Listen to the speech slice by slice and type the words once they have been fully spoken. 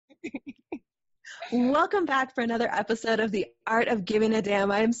Welcome back for another episode of The Art of Giving a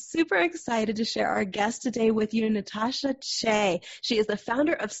Damn. I am super excited to share our guest today with you, Natasha Che. She is the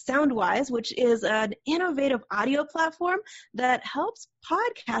founder of Soundwise, which is an innovative audio platform that helps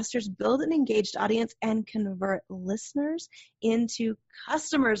podcasters build an engaged audience and convert listeners into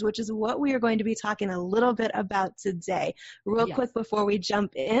customers, which is what we are going to be talking a little bit about today. Real quick before we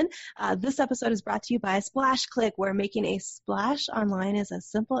jump in, this episode is brought to you by Splash Click, where making a splash online is as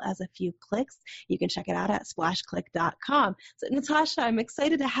simple as a few clicks. You can check it out at splashclick.com. So, Natasha, I'm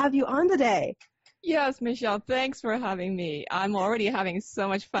excited to have you on today. Yes, Michelle, thanks for having me. I'm already having so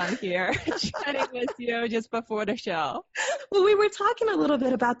much fun here chatting with you just before the show. Well, we were talking a little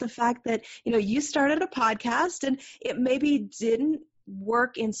bit about the fact that, you started a podcast and it maybe didn't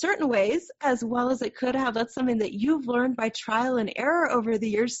work in certain ways as well as it could have. That's something that you've learned by trial and error over the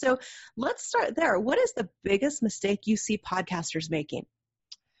years. So let's start there. What is the biggest mistake you see podcasters making?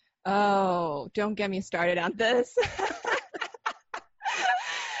 Oh, don't get me started on this.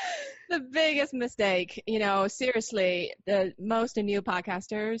 The biggest mistake, seriously, the most new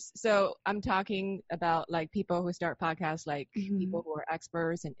podcasters. So I'm talking about like people who start podcasts, like people who are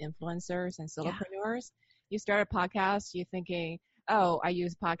experts and influencers and solopreneurs. You start a podcast, you're thinking, oh, I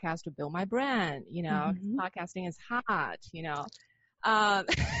use podcasts to build my brand. Podcasting is hot,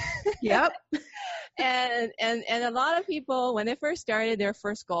 Yep. And a lot of people, when they first started, their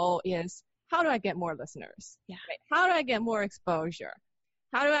first goal is, how do I get more listeners? Yeah. Right? How do I get more exposure?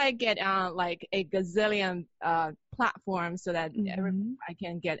 How do I get on like a gazillion platforms so that I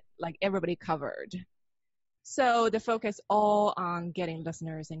can get like everybody covered? So the focus all on getting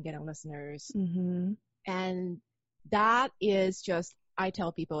listeners and getting listeners. And that is just, I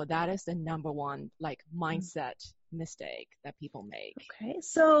tell people that is the number one like mindset mistake that people make. Okay.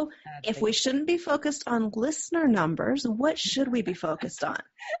 So if we shouldn't be focused on listener numbers, what should we be focused on?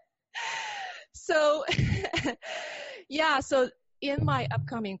 So, so in my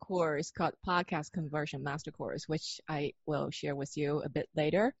upcoming course called Podcast Conversion Master Course, which I will share with you a bit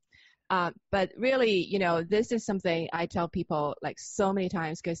later. But really, this is something I tell people like so many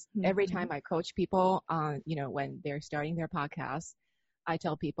times because every time I coach people on, when they're starting their podcast, I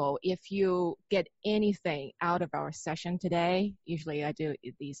tell people, if you get anything out of our session today, usually I do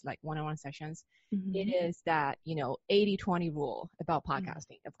these like one-on-one sessions, it is that, 80-20 rule about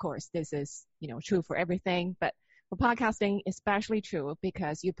podcasting. Of course, this is, true for everything, but for podcasting, especially true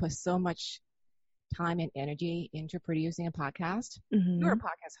because you put so much time and energy into producing a podcast. You're a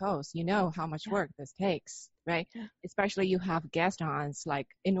podcast host. You know how much work this takes, right? Yeah. Especially you have guest ons, like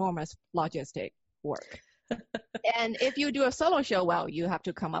enormous logistic work. And if you do a solo show, well, you have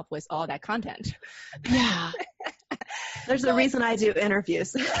to come up with all that content. Yeah. There's a reason I do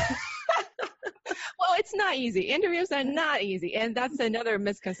interviews. Well, it's not easy. Interviews are not easy. And that's another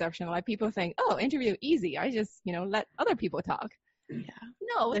misconception. Like people think, oh, interview easy. I just, let other people talk. Yeah.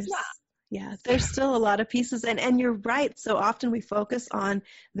 No, it's not. Yeah, there's still a lot of pieces. And you're right. So often we focus on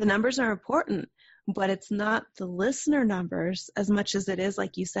the numbers are important, but it's not the listener numbers as much as it is,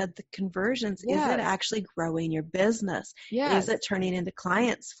 like you said, the conversions. Yes. Is it actually growing your business? Yes. Is it turning into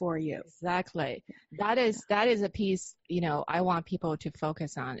clients for you? Exactly. That is a piece, I want people to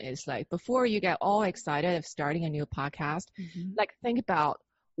focus on is like before you get all excited of starting a new podcast, like think about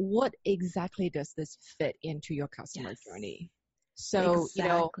what exactly does this fit into your customer journey? So,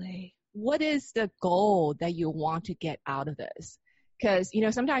 what is the goal that you want to get out of this? Because,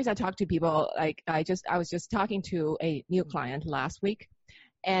 sometimes I talk to people, like I was just talking to a new client last week.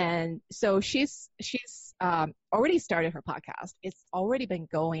 And so she's already started her podcast. It's already been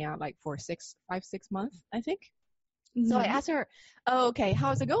going on like for 6 months, I think. So I asked her, oh, okay,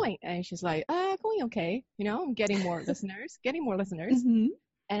 how's it going? And she's like, going okay. I'm getting more listeners. And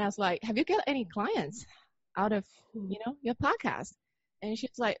I was like, have you got any clients out of, your podcast? And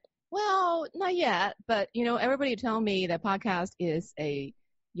she's like, well, not yet, but, everybody tell me that podcast is a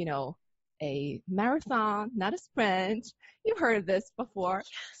marathon, not a sprint. You've heard of this before.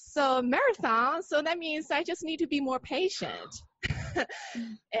 Yes. So marathon, so that means I just need to be more patient.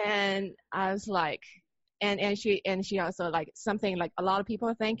 And I was like, and she also like something like a lot of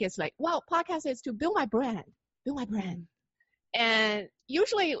people think it's like, well, podcast is to build my brand. And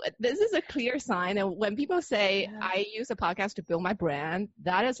usually this is a clear sign. And when people say, I use a podcast to build my brand,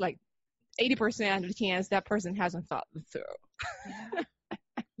 that is like 80% of the chance that person hasn't thought this through.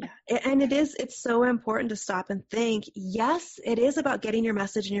 Yeah. And it's so important to stop and think, yes, it is about getting your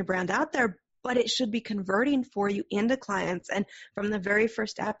message and your brand out there, but it should be converting for you into clients. And from the very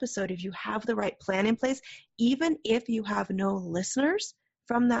first episode, if you have the right plan in place, even if you have no listeners,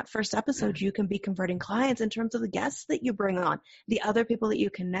 from that first episode, you can be converting clients in terms of the guests that you bring on, the other people that you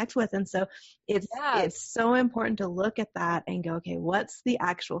connect with. And so it's so important to look at that and go, okay, what's the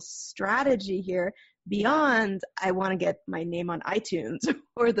actual strategy here beyond I want to get my name on iTunes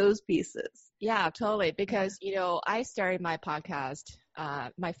or those pieces? Yeah, totally. Because, I started my podcast,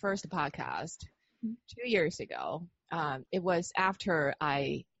 my first podcast 2 years ago. It was after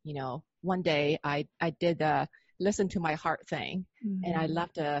one day I did the listen to my heart thing, and I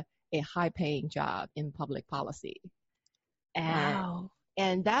left a high-paying job in public policy. And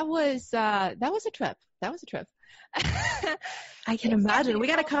that was a trip. That was a trip. I can imagine. We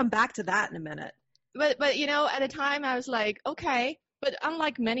got to come back to that in a minute. But at the time I was like, okay. But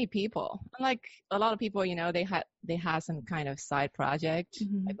unlike many people, unlike a lot of people, they had some kind of side project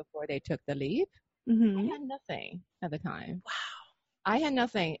right before they took the leap. I had nothing at the time. Wow. I had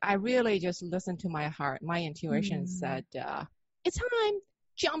nothing. I really just listened to my heart. My intuition said, it's time,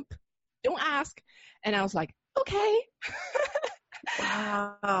 jump, don't ask. And I was like, okay.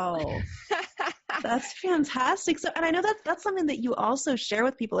 Wow. That's fantastic. So, and I know that's something that you also share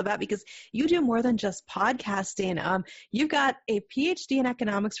with people about, because you do more than just podcasting. You've got a PhD in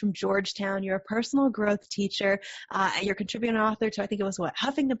economics from Georgetown. You're a personal growth teacher. You're contributing author to, I think it was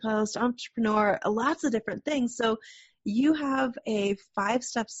Huffington Post, entrepreneur, lots of different things. So you have a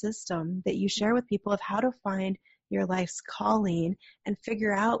 5-step system that you share with people of how to find your life's calling and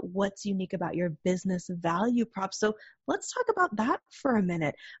figure out what's unique about your business value prop. So let's talk about that for a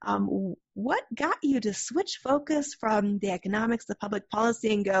minute. What got you to switch focus from the economics, the public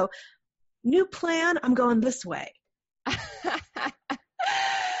policy, and go, new plan, I'm going this way?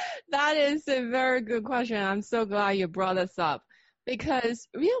 That is a very good question. I'm so glad you brought this up, because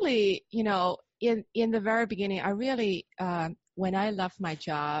really, in the very beginning, I really, when I left my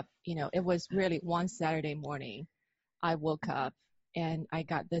job, it was really one Saturday morning. I woke up and I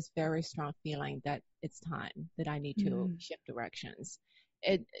got this very strong feeling that it's time that I need to shift directions.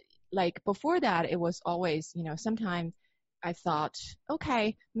 It, like before that, it was always, sometimes I thought,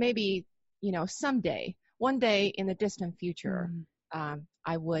 okay, maybe, someday, one day in the distant future,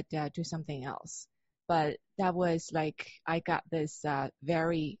 I would do something else. But that was like, I got this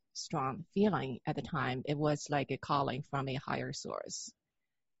very strong feeling at the time. It was like a calling from a higher source.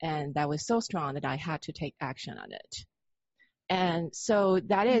 And that was so strong that I had to take action on it. And so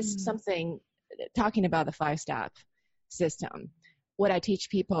that is something, talking about the 5-step system. What I teach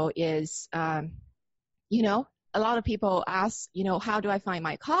people is, a lot of people ask, how do I find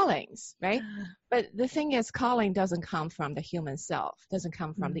my callings, right? But the thing is, calling doesn't come from the human self, doesn't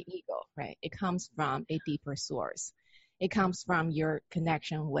come from the ego, right? It comes from a deeper source. It comes from your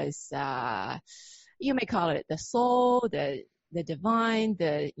connection with, you may call it the soul, the divine,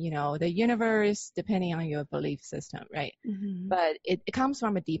 the universe, depending on your belief system, right? But it comes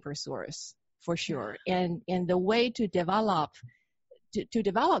from a deeper source, for sure. And the way to develop,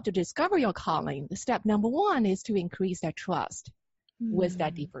 to discover your calling, the step number 1 is to increase that trust with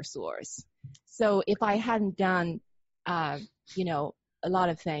that deeper source. So if I hadn't done, a lot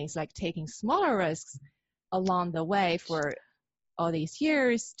of things like taking smaller risks along the way for all these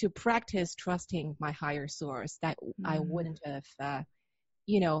years to practice trusting my higher source, that I wouldn't have,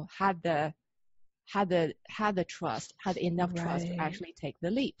 had the trust, had enough trust to actually take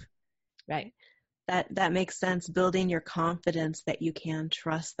the leap, right? That makes sense. Building your confidence that you can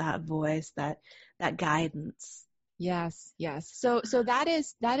trust that voice, that guidance. Yes. So that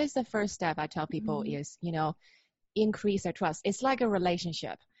is the first step I tell people is, increase their trust. It's like a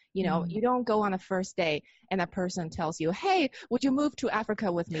relationship. You don't go on a first date and a person tells you, hey, would you move to Africa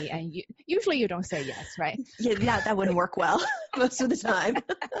with me? And usually you don't say yes, right? Yeah, that wouldn't work well most of the time.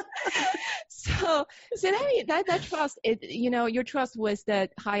 So that trust, your trust with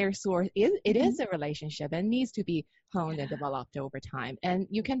that higher source, it is a relationship and needs to be honed and developed over time. And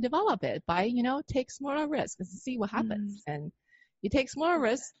you can develop it by, take smaller risks and see what happens. And you take smaller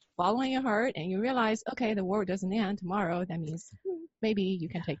risks, following your heart, and you realize, okay, the world doesn't end tomorrow. That means maybe you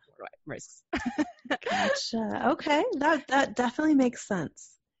can take more risks. Gotcha. Okay, that definitely makes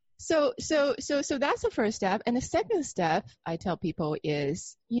sense. So that's the first step, and the second step I tell people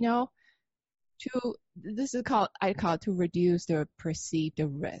is, I call it to reduce the perceived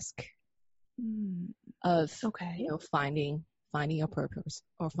risk of finding your purpose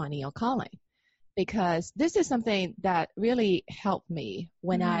or finding your calling. Because this is something that really helped me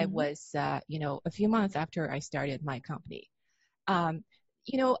when I was, a few months after I started my company. I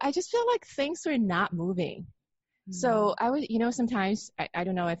just feel like things are not moving. So I would, sometimes, I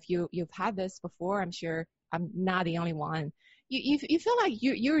don't know if you've had this before. I'm sure I'm not the only one. You feel like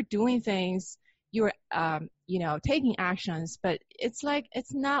you're doing things, you're taking actions, but it's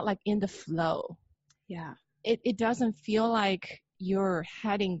not like in the flow. Yeah. It doesn't feel like you're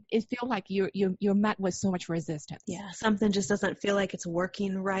heading. It feels like you're met with so much resistance. Yeah, something just doesn't feel like it's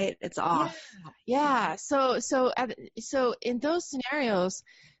working right. It's off. Yeah. So in those scenarios,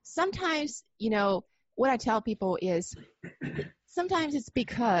 sometimes, what I tell people is sometimes it's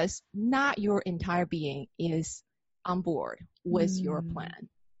because not your entire being is on board with your plan.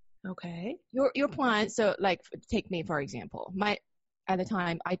 Okay. Your plan. So like, take me for example. At the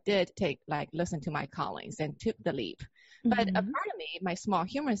time I did listen to my callings and took the leap, but a part of me, my small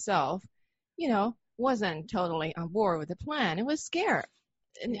human self, wasn't totally on board with the plan. It was scared.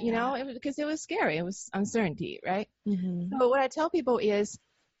 And, it was because it was scary. It was uncertainty, right? So what I tell people is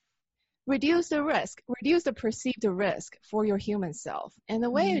reduce the perceived risk for your human self. And the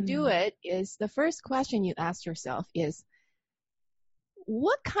way to do it is the first question you ask yourself is,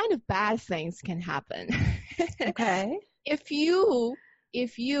 what kind of bad things can happen? Okay.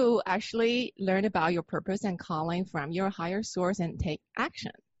 If you actually learn about your purpose and calling from your higher source and take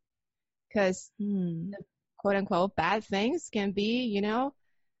action, because the quote unquote bad things can be,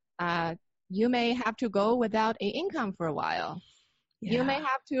 you may have to go without an income for a while. Yeah. You may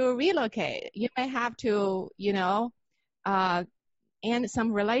have to relocate. You may have to, end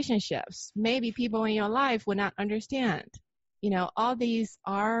some relationships. Maybe people in your life will not understand. All these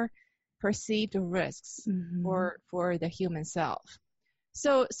are perceived risks for the human self.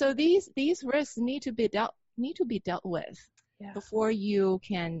 So these risks need to be dealt with before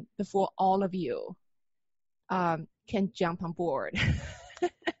all of you can jump on board.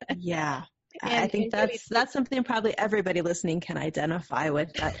 Yeah. I think that's something probably everybody listening can identify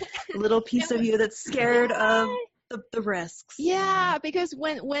with, that little piece of you that's scared of the risks. Yeah, because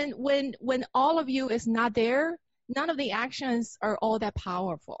when all of you is not there, none of the actions are all that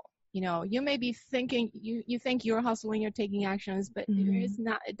powerful. You may be thinking you think you're hustling, you're taking actions, but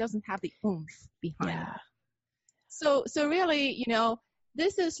it doesn't have the oomph behind it. So really,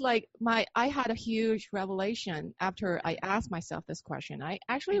 this is like I had a huge revelation after I asked myself this question. I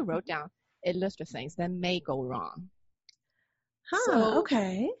actually wrote down a list of things that may go wrong.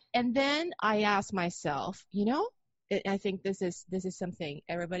 Okay. And then I asked myself, I think this is something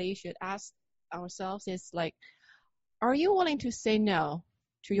everybody should ask ourselves, is like, are you willing to say no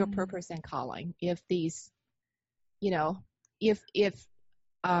to your purpose and calling if these, if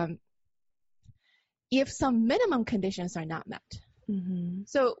some minimum conditions are not met?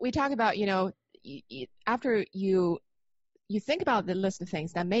 So we talk about, after you think about the list of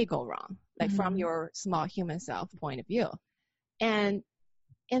things that may go wrong, like from your small human self point of view, and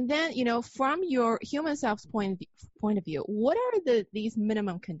then, from your human self's point of view, what are these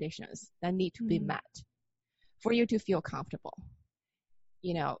minimum conditions that need to be met for you to feel comfortable?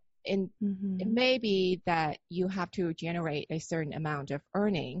 And it may be that you have to generate a certain amount of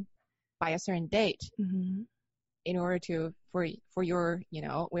earning by a certain date in order to, for your,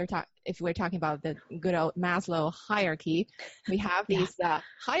 if we're talking about the good old Maslow hierarchy, we have these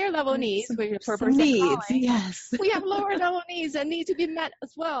higher level needs, which are purpose and calling. Yes. We have lower level needs that need to be met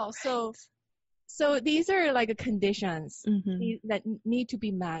as well. So these are like conditions that need to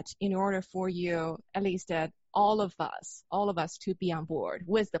be met in order for you, at least all of us to be on board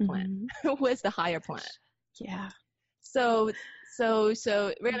with the plan, with the higher plan. Yeah. So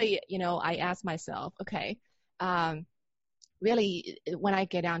really, I asked myself, okay, really, when I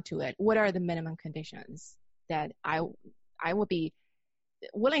get down to it, what are the minimum conditions that I would be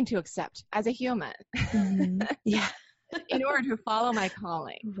willing to accept as a human? Yeah. In order to follow my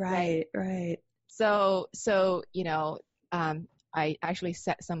calling. Right. So I actually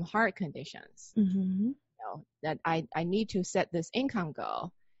set some hard conditions. That I need to set this income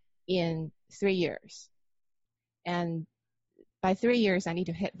goal in 3 years. And by 3 years, I need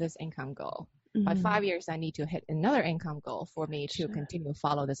to hit this income goal. By 5 years, I need to hit another income goal for me to continue to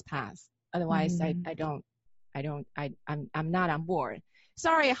follow this path. Otherwise, I'm not on board.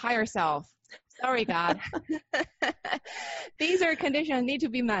 Sorry, higher self. Sorry, God. These are conditions that need to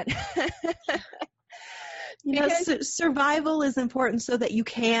be met. Survival is important so that you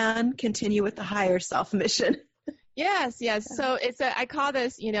can continue with the higher self mission. Yes. So I call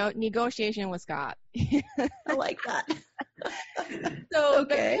this, negotiation with God. I like that. So,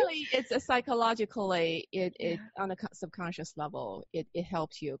 but really, it's psychologically, it on a subconscious level, it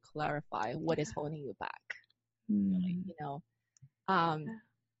helps you clarify what is holding you back. Really,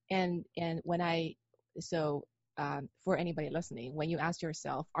 and when for anybody listening, when you ask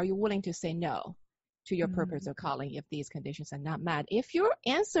yourself, are you willing to say no to your purpose or calling if these conditions are not met? If your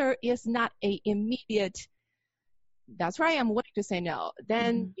answer is not a immediate that's where I am willing to say no.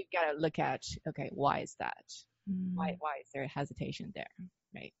 Then you got to look at, okay, why is that? Why is there hesitation there,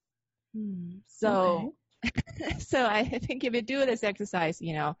 right? So, so I think if you do this exercise,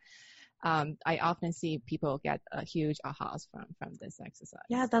 I often see people get a huge ahas from this exercise.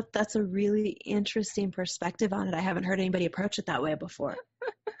 Yeah, that's a really interesting perspective on it. I haven't heard anybody approach it that way before.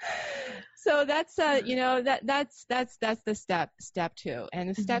 So that's that's the step 2.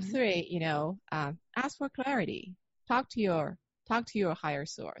 And step 3, ask for clarity. Talk to your higher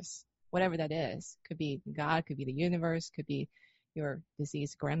source, whatever that is. Could be God, could be the universe, could be your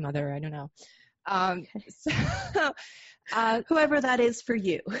deceased grandmother. I don't know. Whoever that is for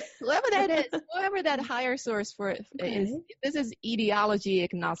you. Whoever that is, whoever that higher source for is. This is ideology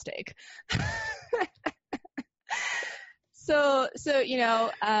agnostic. So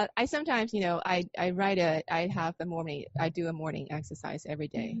I sometimes, I do a morning exercise every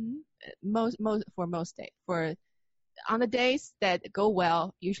day. On the days that go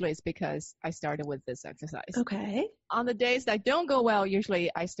well, usually it's because I started with this exercise. Okay. On the days that don't go well,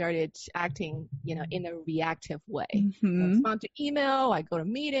 usually I started acting, in a reactive way. I respond to email, I go to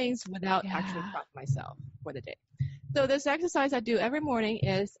meetings without actually prepping myself for the day. So this exercise I do every morning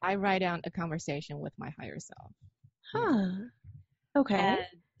is I write down a conversation with my higher self. Okay. And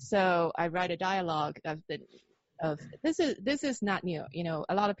so I write a dialogue of this is not new.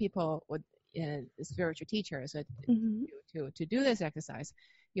 A lot of people would spiritual teachers to do this exercise.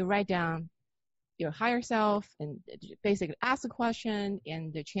 You write down your higher self and basically ask a question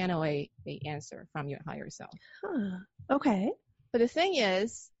and channel a answer from your higher self. Okay. But the thing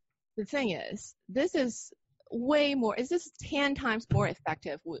is, this is way more. This is 10 times more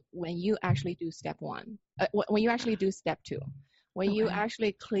effective when you actually do step 1. When you actually do step 2. When you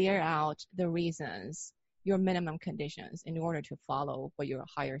actually clear out the reasons, your minimum conditions in order to follow what your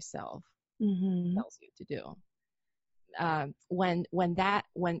higher self tells you to do.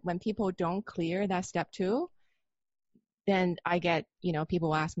 When people don't clear that step 2, then I get,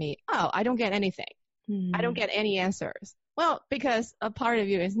 people ask me, oh, I don't get anything. I don't get any answers. Well, because a part of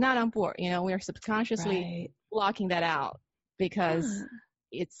you is not on board. We're subconsciously blocking that out because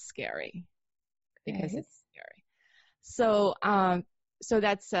it's scary. Because it's scary. So, so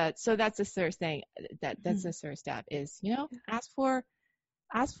that's the third thing. That's the third step is, ask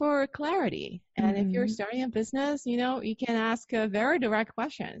for clarity. And if you're starting a business, you can ask very direct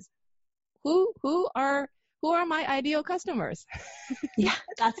questions. Who are my ideal customers? Yeah,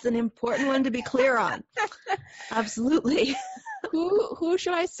 that's an important one to be clear on. Absolutely. Who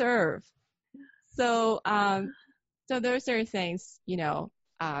should I serve? So those are things,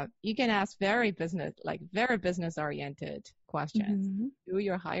 you can ask very business oriented questions to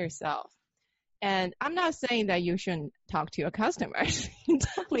your higher self. And I'm not saying that you shouldn't talk to your customers.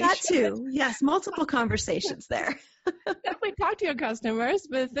 That too. Yes, multiple conversations there. Definitely talk to your customers.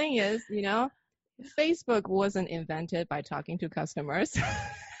 But the thing is, Facebook wasn't invented by talking to customers.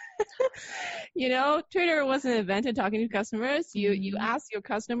 Twitter wasn't invented talking to customers. You ask your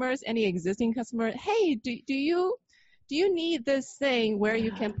customers, any existing customer, hey, do you need this thing where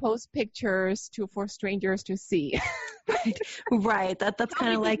you can post pictures for strangers to see? Right. That's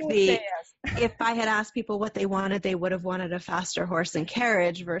kind of like if I had asked people what they wanted, they would have wanted a faster horse and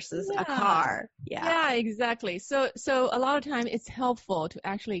carriage versus a car. Yeah, exactly. So a lot of time it's helpful to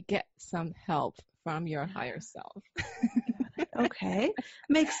actually get some help from your higher self. Okay.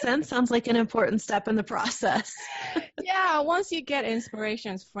 Makes sense. Sounds like an important step in the process. Yeah. Once you get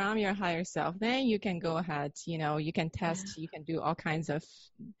inspirations from your higher self, then you can go ahead, you can test, you can do all kinds of,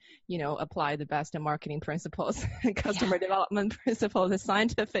 apply the best of marketing principles, customer development principles, the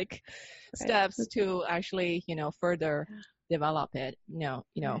scientific steps to actually, further develop it.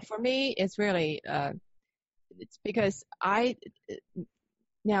 For me, it's really, it's because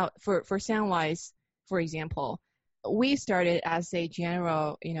now for Soundwise, for example, we started as a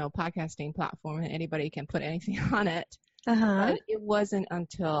general, podcasting platform and anybody can put anything on it. But it wasn't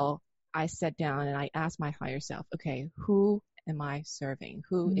until I sat down and I asked my higher self, okay, who am I serving?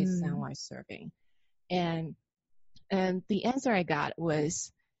 Who is Soundwise serving? And the answer I got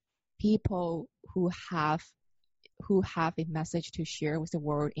was people who have a message to share with the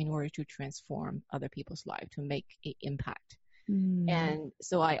world in order to transform other people's life, to make an impact. And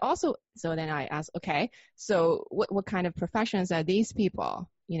so then I asked, okay, so what kind of professions are these people?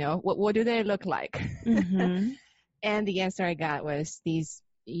 What do they look like? And the answer I got was these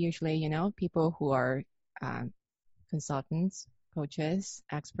usually, people who are consultants, coaches,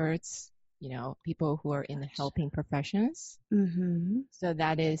 experts, people who are in the helping professions. So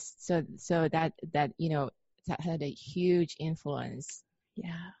that is that that had a huge influence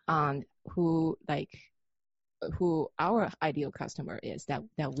on who who our ideal customer is that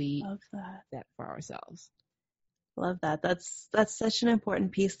we Love that. set for ourselves. Love that. That's such an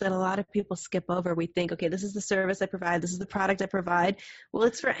important piece that a lot of people skip over. We think, okay, this is the service I provide, this is the product I provide. Well,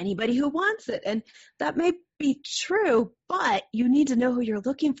 it's for anybody who wants it. And that may be true, but you need to know who you're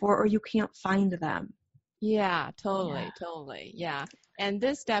looking for or you can't find them. Yeah, totally. Yeah. And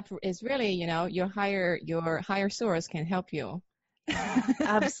this step is really, your higher source can help you.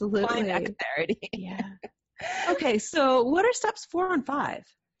 Absolutely. Find that clarity. Yeah. Okay, so what are steps 4 and 5?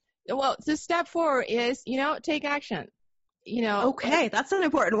 Well, so step 4 is, take action. Okay, that's an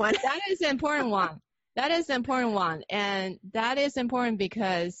important one. That is an important one. And that is important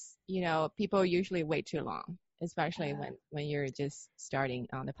because, people usually wait too long, especially when you're just starting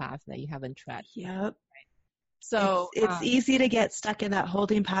on the path that you haven't tread. Yep. So it's easy to get stuck in that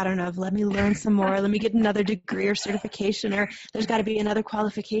holding pattern of let me learn some more, let me get another degree or certification, or there's got to be another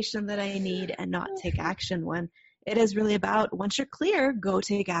qualification that I need, and not take action when it is really about once you're clear, go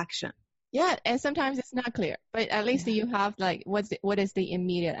take action. Yeah, and sometimes it's not clear, but at least you have what is the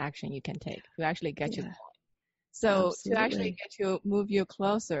immediate action you can take to actually get you going. So Absolutely. to actually move you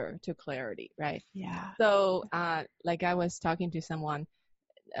closer to clarity, right? Yeah. So like I was talking to someone,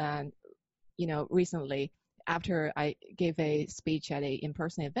 recently after I gave a speech at a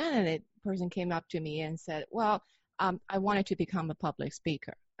in-person event, and a person came up to me and said, well, I wanted to become a public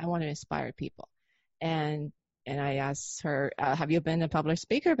speaker. I want to inspire people. And I asked her, have you been a public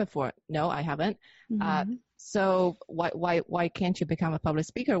speaker before? No, I haven't. Mm-hmm. So why can't you become a public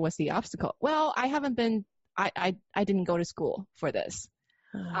speaker? What's the obstacle? Well, I haven't been, I didn't go to school for this.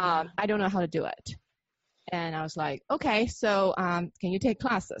 I don't know how to do it. And I was like, okay, so can you take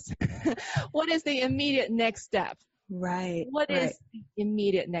classes? What is the immediate next step? Right. What is the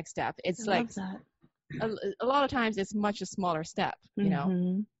immediate next step? It's I love that. A lot of times it's much a smaller step,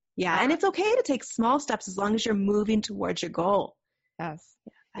 Mm-hmm. Yeah, and it's okay to take small steps as long as you're moving towards your goal. Yes.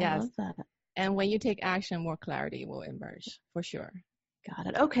 I love that. And when you take action, more clarity will emerge, for sure. Got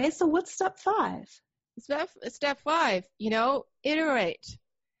it. Okay, so what's step 5? Step 5, iterate.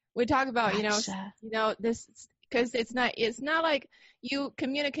 We talk about, Gotcha. this, because it's not like you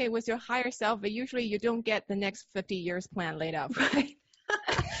communicate with your higher self, but usually you don't get the next 50 years plan laid out. Right.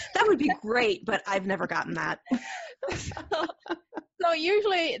 That would be great, but I've never gotten that. So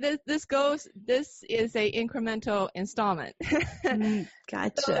usually this is a incremental installment.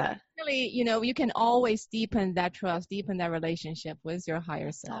 Gotcha. So really, you can always deepen that trust, deepen that relationship with your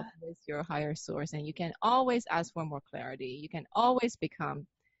higher self, with your higher source, and you can always ask for more clarity. You can always become,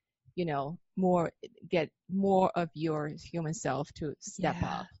 get more of your human self to step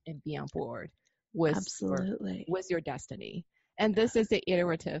up and be on board with your destiny. And this is the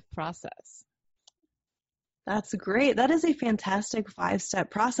iterative process. That's great. That is a fantastic 5-step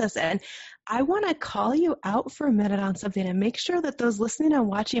process. And I want to call you out for a minute on something and make sure that those listening and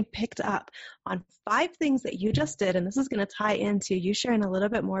watching picked up on 5 things that you just did. And this is going to tie into you sharing a little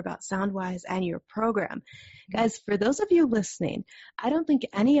bit more about SoundWise and your program. Guys, for those of you listening, I don't think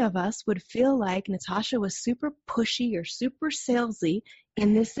any of us would feel like Natasha was super pushy or super salesy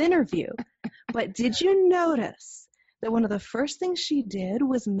in this interview. But did you notice that one of the first things she did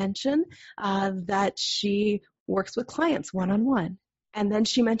was mention that she works with clients one-on-one. And then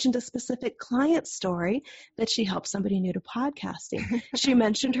she mentioned a specific client story that she helped somebody new to podcasting. She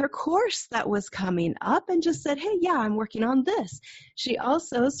mentioned her course that was coming up and just said, hey, yeah, I'm working on this. She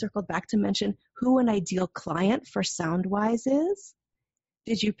also circled back to mention who an ideal client for SoundWise is.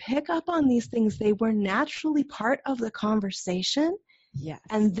 Did you pick up on these things? They were naturally part of the conversation. Yes.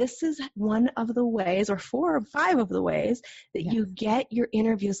 And this is one of the ways, or 4 or 5 of the ways, that you get your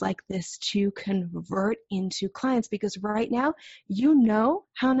interviews like this to convert into clients. Because right now, you know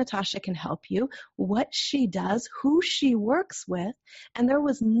how Natasha can help you, what she does, who she works with, and there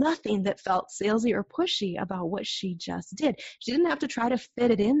was nothing that felt salesy or pushy about what she just did. She didn't have to try to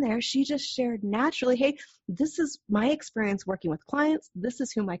fit it in there. She just shared naturally, hey, this is my experience working with clients. This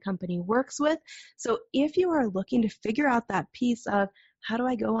is who my company works with. So if you are looking to figure out that piece of how do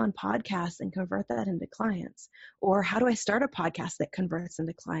I go on podcasts and convert that into clients? Or how do I start a podcast that converts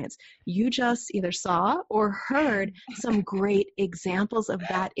into clients? You just either saw or heard some great examples of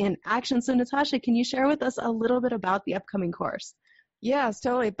that in action. So Natasha, can you share with us a little bit about the upcoming course? Yes,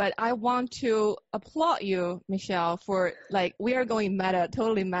 totally. But I want to applaud you, Michelle, for we are going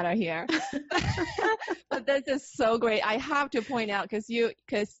totally meta here. But this is so great. I have to point out because your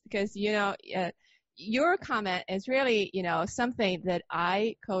comment is really, something that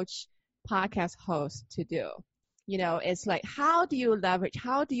I coach podcast hosts to do. it's like, how do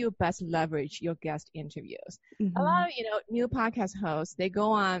you best leverage your guest interviews? Mm-hmm. A lot of, new podcast hosts, they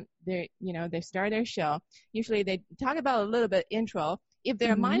go on, they start their show. Usually they talk about a little bit intro. If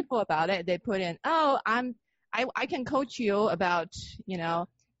they're Mm-hmm. mindful about it, they put in, I can coach you about,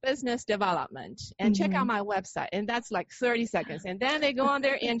 business development and check out my website. And that's like 30 seconds. And then they go on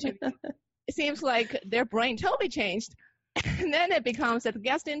their interview. It seems like their brain totally changed. And then it becomes that the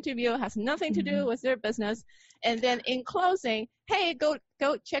guest interview has nothing to do with their business. And then in closing, hey, go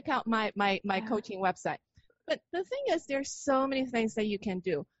check out my coaching website. But the thing is, there's so many things that you can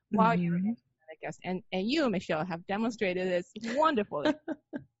do while you're in a guest. And you, Michelle, have demonstrated this wonderfully.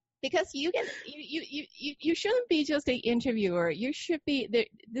 Because you shouldn't be just an interviewer. You should be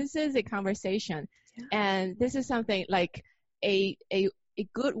this is a conversation, and this is something like a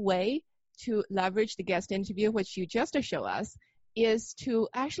good way to leverage the guest interview, which you just show us, is to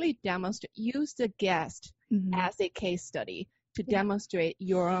actually use the guest as a case study to demonstrate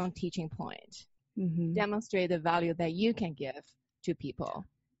your own teaching point, demonstrate the value that you can give to people,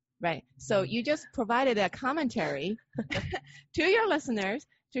 right? So you just provided a commentary to your listeners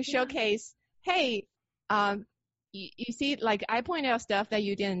to showcase, hey, you see, like I point out stuff that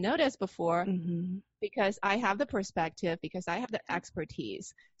you didn't notice before because I have the perspective, because I have the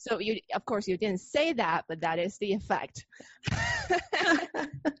expertise. So of course, you didn't say that, but that is the effect.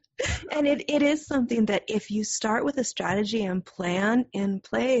 And it is something that if you start with a strategy and plan in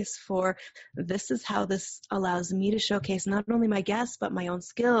place for this is how this allows me to showcase not only my guests, but my own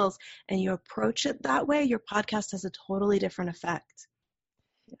skills, and you approach it that way, your podcast has a totally different effect.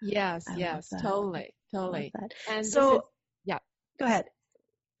 Yes, totally. And so, go ahead.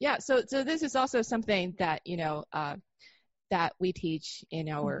 Yeah, so this is also something that, that we teach in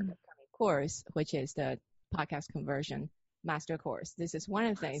our upcoming course, which is the podcast conversion master course. This is one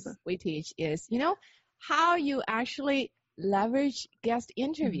of the things we teach is, how you actually leverage guest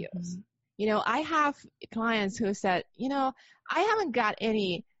interviews. I have clients who said, I haven't got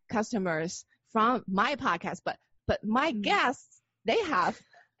any customers from my podcast, but my guests, they have.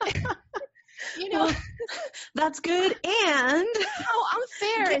 That's good. And how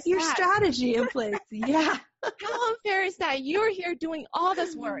unfair is your that? Strategy in place. Yeah. How unfair is that? You're here doing all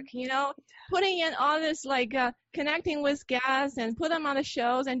this work, putting in all this, like connecting with guests and put them on the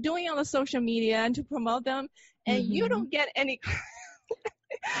shows and doing all the social media and to promote them, and you don't get any.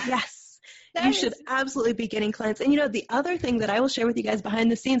 Yes. You should absolutely be getting clients. And the other thing that I will share with you guys behind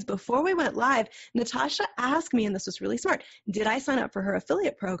the scenes, before we went live, Natasha asked me, and this was really smart, did I sign up for her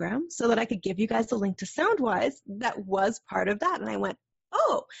affiliate program so that I could give you guys a link to Soundwise that was part of that? And I went,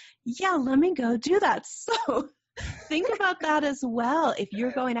 oh, yeah, let me go do that. So think about that as well. If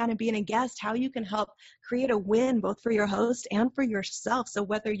you're going out and being a guest, how you can help create a win both for your host and for yourself. So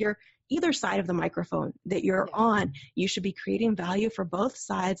whether you're either side of the microphone that you're on, you should be creating value for both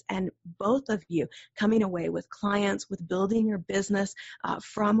sides, and both of you coming away with clients, with building your business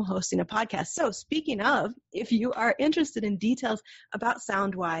from hosting a podcast. So speaking of, if you are interested in details about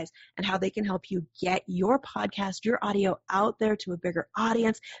Soundwise and how they can help you get your podcast, your audio out there to a bigger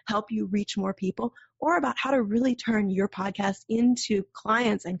audience, help you reach more people, or about how to really turn your podcast into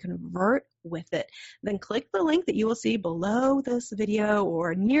clients and convert with it, then click the link that you will see below this video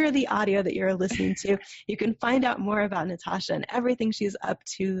or near the audio that you're listening to. You can find out more about Natasha and everything she's up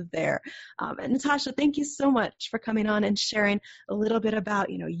to there. And Natasha, thank you so much for coming on and sharing a little bit about,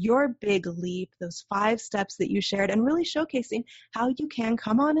 your big leap, those 5 steps that you shared, and really showcasing how you can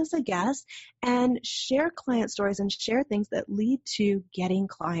come on as a guest and share client stories and share things that lead to getting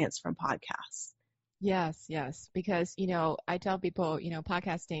clients from podcasts. Yes, because, I tell people,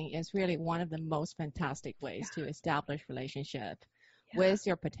 podcasting is really one of the most fantastic ways to establish relationship with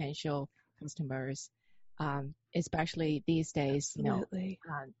your potential customers, especially these days,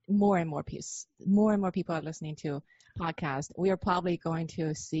 more and more people are listening to podcasts. We are probably going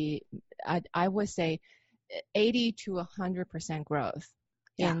to see, I would say, 80 to 100% growth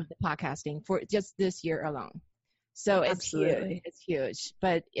in the podcasting for just this year alone. So it's huge. It's huge.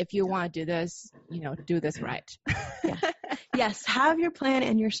 But if you want to do this, do this right. Yes, have your plan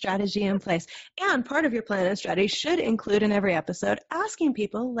and your strategy in place. And part of your plan and strategy should include in every episode asking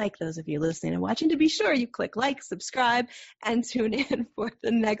people, like those of you listening and watching, to be sure you click like, subscribe, and tune in for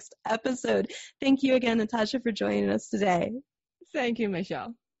the next episode. Thank you again, Natasha, for joining us today. Thank you,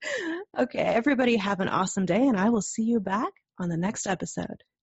 Michelle. Okay, everybody have an awesome day, and I will see you back on the next episode.